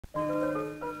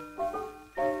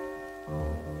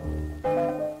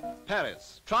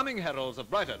Yes, charming heralds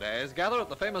of brighter days gather at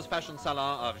the famous fashion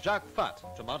salon of Jacques FATH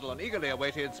to model an eagerly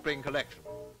awaited spring collection.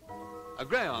 A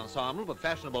grey ensemble with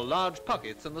fashionable large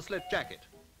pockets in the slit jacket.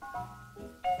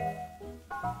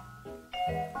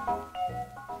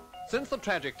 Since the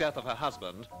tragic death of her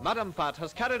husband, Madame FATH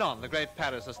has carried on the great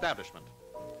Paris establishment.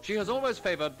 She has always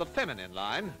favoured the feminine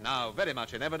line, now very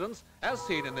much in evidence, as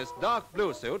seen in this dark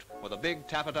blue suit with a big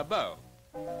taffeta bow.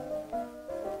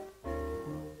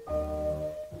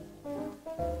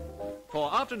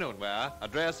 For afternoon wear, a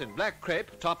dress in black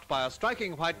crepe topped by a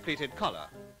striking white pleated collar.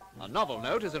 A novel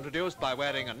note is introduced by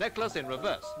wearing a necklace in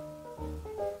reverse.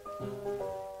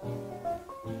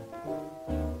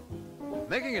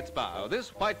 Making its bow, this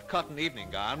white cotton evening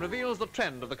gown reveals the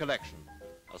trend of the collection.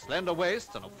 A slender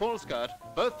waist and a full skirt,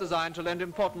 both designed to lend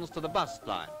importance to the bust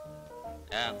line.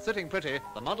 And sitting pretty,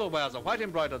 the model wears a white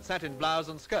embroidered satin blouse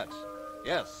and skirt.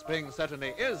 Yes, spring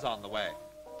certainly is on the way.